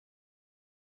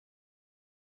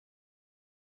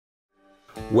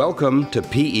Welcome to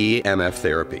PEMF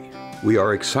Therapy. We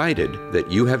are excited that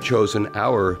you have chosen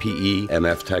our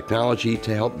PEMF technology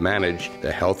to help manage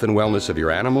the health and wellness of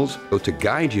your animals, or to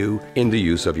guide you in the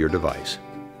use of your device.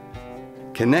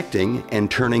 Connecting and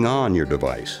turning on your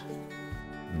device.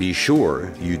 Be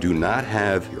sure you do not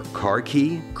have your car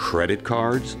key, credit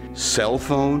cards, cell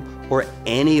phone, or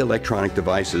any electronic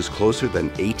devices closer than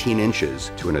 18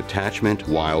 inches to an attachment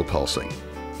while pulsing.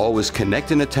 Always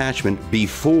connect an attachment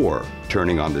before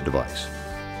turning on the device.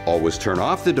 Always turn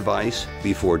off the device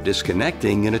before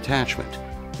disconnecting an attachment.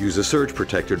 Use a surge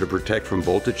protector to protect from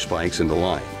voltage spikes in the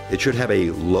line. It should have a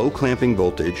low clamping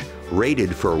voltage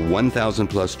rated for 1000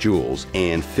 plus joules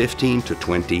and 15 to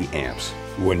 20 amps.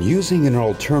 When using an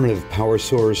alternative power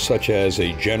source such as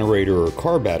a generator or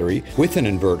car battery with an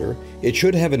inverter, it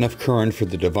should have enough current for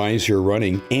the device you're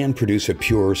running and produce a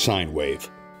pure sine wave.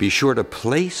 Be sure to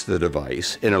place the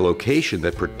device in a location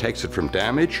that protects it from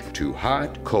damage to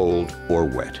hot, cold, or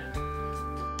wet.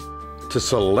 To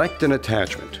select an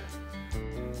attachment.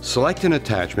 Select an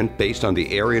attachment based on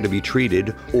the area to be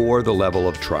treated or the level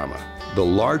of trauma. The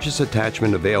largest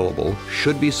attachment available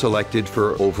should be selected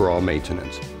for overall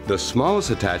maintenance. The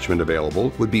smallest attachment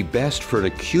available would be best for an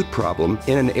acute problem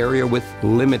in an area with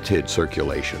limited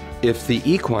circulation. If the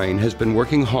equine has been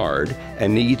working hard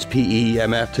and needs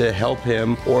PEMF to help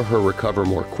him or her recover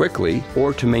more quickly,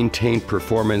 or to maintain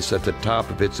performance at the top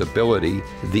of its ability,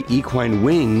 the equine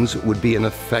wings would be an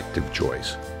effective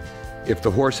choice. If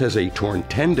the horse has a torn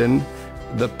tendon,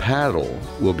 the paddle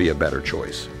will be a better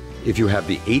choice. If you have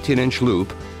the 18-inch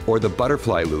loop or the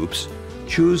butterfly loops,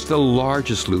 choose the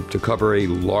largest loop to cover a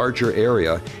larger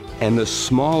area and the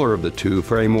smaller of the two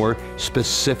for a more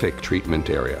specific treatment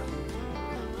area.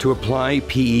 To apply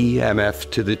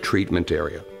PEMF to the treatment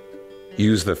area,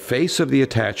 use the face of the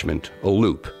attachment, a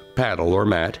loop, paddle, or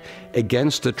mat,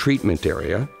 against the treatment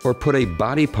area, or put a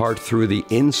body part through the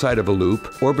inside of a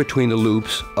loop or between the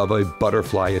loops of a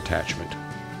butterfly attachment.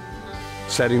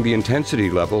 Setting the intensity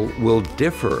level will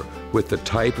differ with the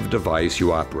type of device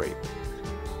you operate.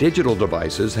 Digital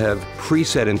devices have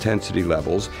preset intensity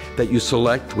levels that you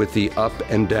select with the up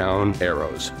and down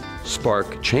arrows.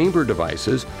 Spark chamber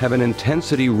devices have an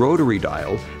intensity rotary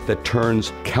dial that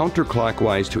turns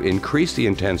counterclockwise to increase the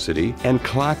intensity and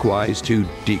clockwise to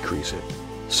decrease it.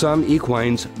 Some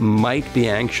equines might be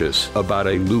anxious about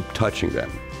a loop touching them.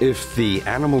 If the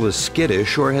animal is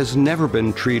skittish or has never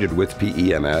been treated with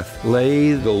PEMF,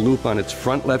 lay the loop on its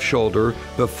front left shoulder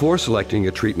before selecting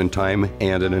a treatment time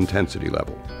and an intensity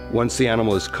level. Once the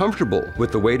animal is comfortable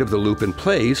with the weight of the loop in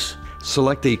place,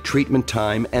 select a treatment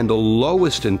time and the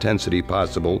lowest intensity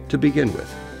possible to begin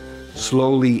with.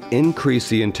 Slowly increase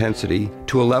the intensity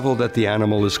to a level that the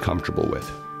animal is comfortable with.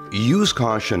 Use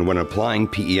caution when applying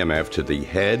PEMF to the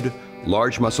head,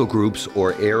 large muscle groups,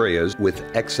 or areas with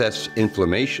excess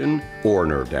inflammation or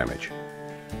nerve damage.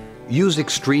 Use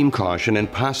extreme caution and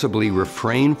possibly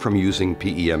refrain from using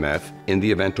PEMF in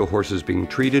the event a horse is being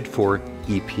treated for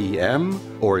EPM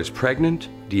or is pregnant,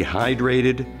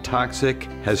 dehydrated, toxic,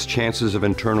 has chances of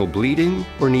internal bleeding,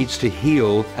 or needs to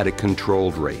heal at a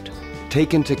controlled rate.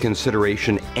 Take into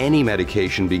consideration any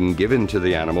medication being given to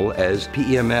the animal, as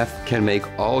PEMF can make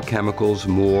all chemicals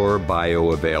more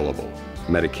bioavailable.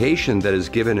 Medication that is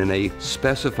given in a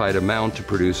specified amount to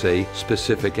produce a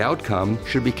specific outcome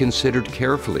should be considered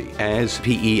carefully, as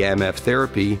PEMF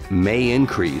therapy may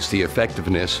increase the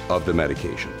effectiveness of the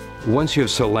medication. Once you have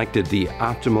selected the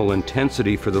optimal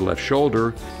intensity for the left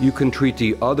shoulder, you can treat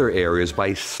the other areas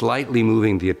by slightly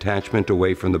moving the attachment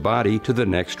away from the body to the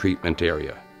next treatment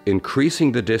area.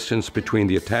 Increasing the distance between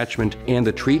the attachment and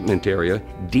the treatment area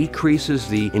decreases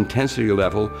the intensity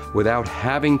level without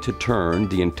having to turn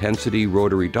the intensity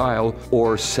rotary dial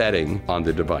or setting on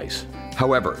the device.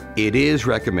 However, it is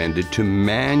recommended to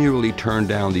manually turn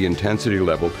down the intensity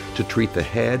level to treat the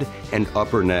head and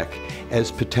upper neck,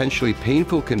 as potentially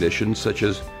painful conditions such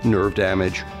as nerve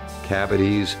damage,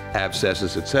 cavities,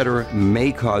 abscesses, etc.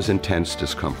 may cause intense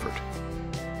discomfort.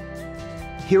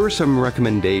 Here are some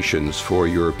recommendations for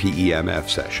your PEMF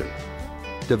session.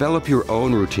 Develop your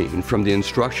own routine from the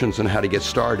instructions on how to get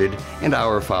started and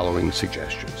our following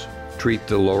suggestions. Treat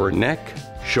the lower neck,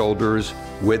 shoulders,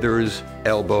 withers,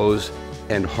 elbows,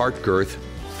 and heart girth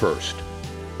first.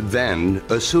 Then,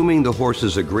 assuming the horse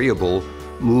is agreeable,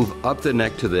 move up the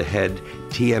neck to the head,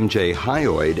 TMJ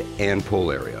hyoid, and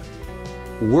pole area.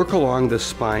 Work along the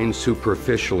spine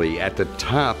superficially at the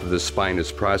top of the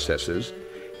spinous processes,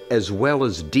 as well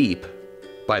as deep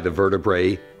by the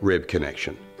vertebrae-rib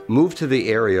connection. Move to the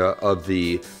area of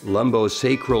the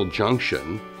lumbosacral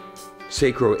junction,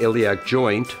 sacroiliac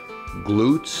joint,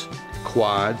 glutes,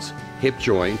 quads, hip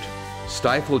joint,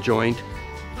 stifle joint,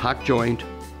 hock joint,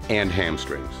 and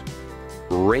hamstrings.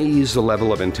 Raise the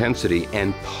level of intensity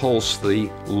and pulse the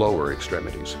lower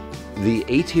extremities. The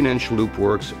 18-inch loop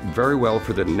works very well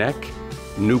for the neck,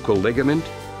 nuchal ligament,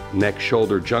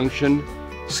 neck-shoulder junction,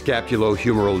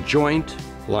 scapulohumeral joint,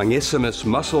 longissimus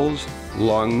muscles,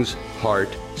 lungs, heart,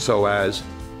 psoas,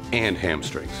 and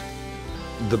hamstrings.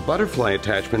 The butterfly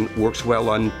attachment works well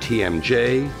on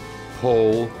TMJ,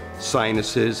 pole,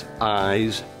 sinuses,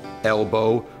 eyes,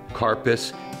 elbow,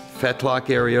 carpus, fetlock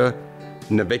area,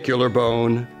 navicular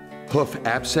bone, hoof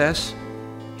abscess,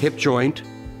 hip joint,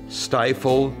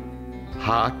 stifle,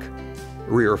 hock,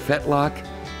 rear fetlock,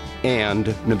 and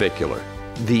navicular.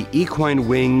 The equine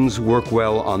wings work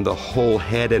well on the whole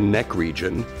head and neck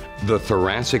region, the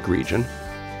thoracic region,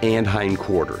 and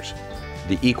hindquarters.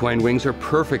 The equine wings are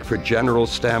perfect for general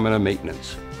stamina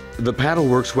maintenance. The paddle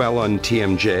works well on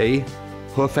TMJ,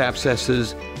 hoof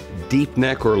abscesses, deep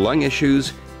neck or lung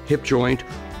issues, hip joint,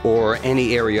 or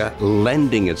any area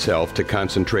lending itself to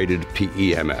concentrated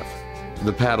PEMF.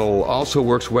 The paddle also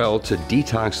works well to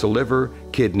detox the liver,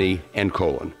 kidney, and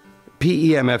colon.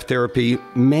 PEMF therapy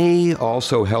may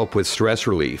also help with stress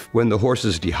relief when the horse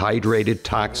is dehydrated,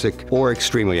 toxic, or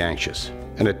extremely anxious.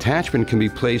 An attachment can be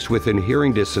placed within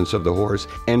hearing distance of the horse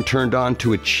and turned on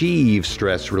to achieve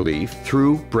stress relief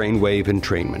through brainwave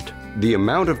entrainment. The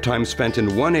amount of time spent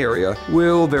in one area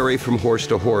will vary from horse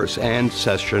to horse and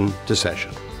session to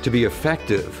session. To be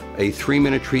effective, a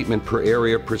 3-minute treatment per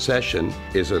area per session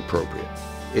is appropriate.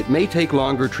 It may take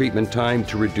longer treatment time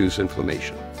to reduce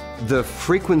inflammation. The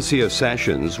frequency of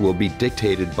sessions will be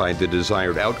dictated by the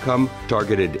desired outcome,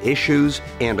 targeted issues,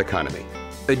 and economy.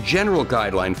 A general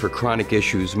guideline for chronic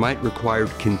issues might require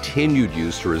continued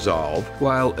use to resolve,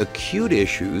 while acute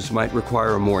issues might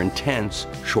require a more intense,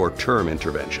 short-term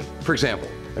intervention. For example,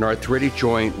 an arthritic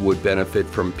joint would benefit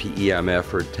from PEMF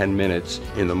for 10 minutes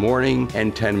in the morning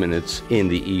and 10 minutes in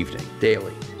the evening,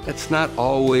 daily. That's not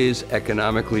always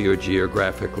economically or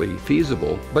geographically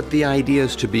feasible, but the idea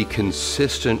is to be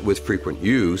consistent with frequent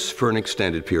use for an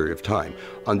extended period of time.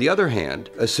 On the other hand,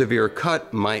 a severe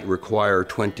cut might require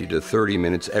 20 to 30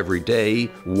 minutes every day,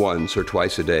 once or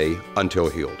twice a day, until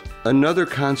healed. Another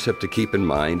concept to keep in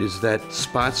mind is that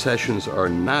spot sessions are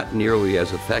not nearly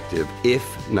as effective if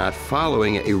not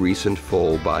following a recent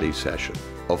full body session.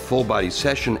 A full body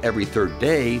session every third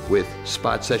day with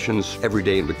spot sessions every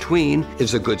day in between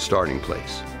is a good starting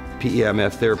place.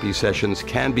 PEMF therapy sessions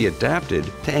can be adapted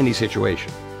to any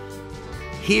situation.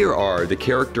 Here are the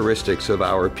characteristics of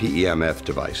our PEMF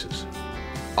devices.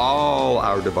 All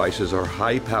our devices are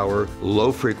high-power,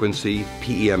 low-frequency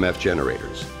PEMF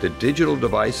generators. The digital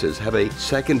devices have a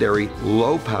secondary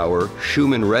low-power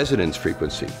Schumann resonance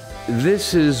frequency.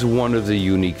 This is one of the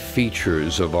unique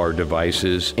features of our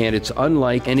devices, and it's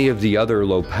unlike any of the other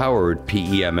low-powered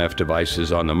PEMF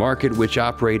devices on the market, which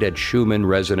operate at Schumann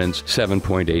resonance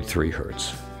 7.83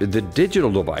 Hz. The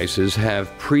digital devices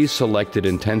have pre-selected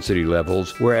intensity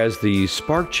levels, whereas the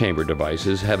spark chamber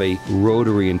devices have a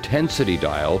rotary intensity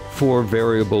dial for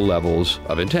variable levels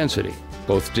of intensity.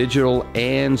 Both digital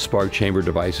and spark chamber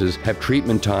devices have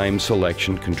treatment time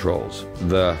selection controls.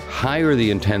 The higher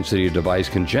the intensity a device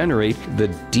can generate, the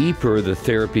deeper the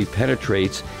therapy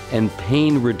penetrates, and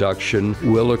pain reduction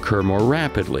will occur more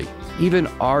rapidly. Even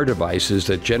our devices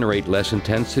that generate less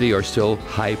intensity are still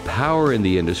high power in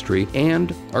the industry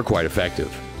and are quite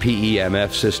effective.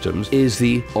 PEMF Systems is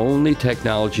the only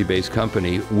technology-based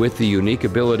company with the unique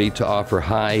ability to offer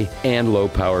high and low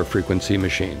power frequency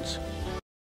machines.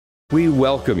 We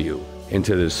welcome you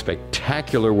into this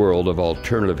spectacular world of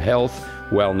alternative health,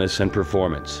 wellness, and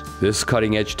performance. This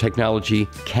cutting-edge technology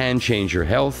can change your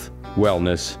health,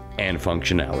 wellness, and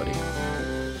functionality.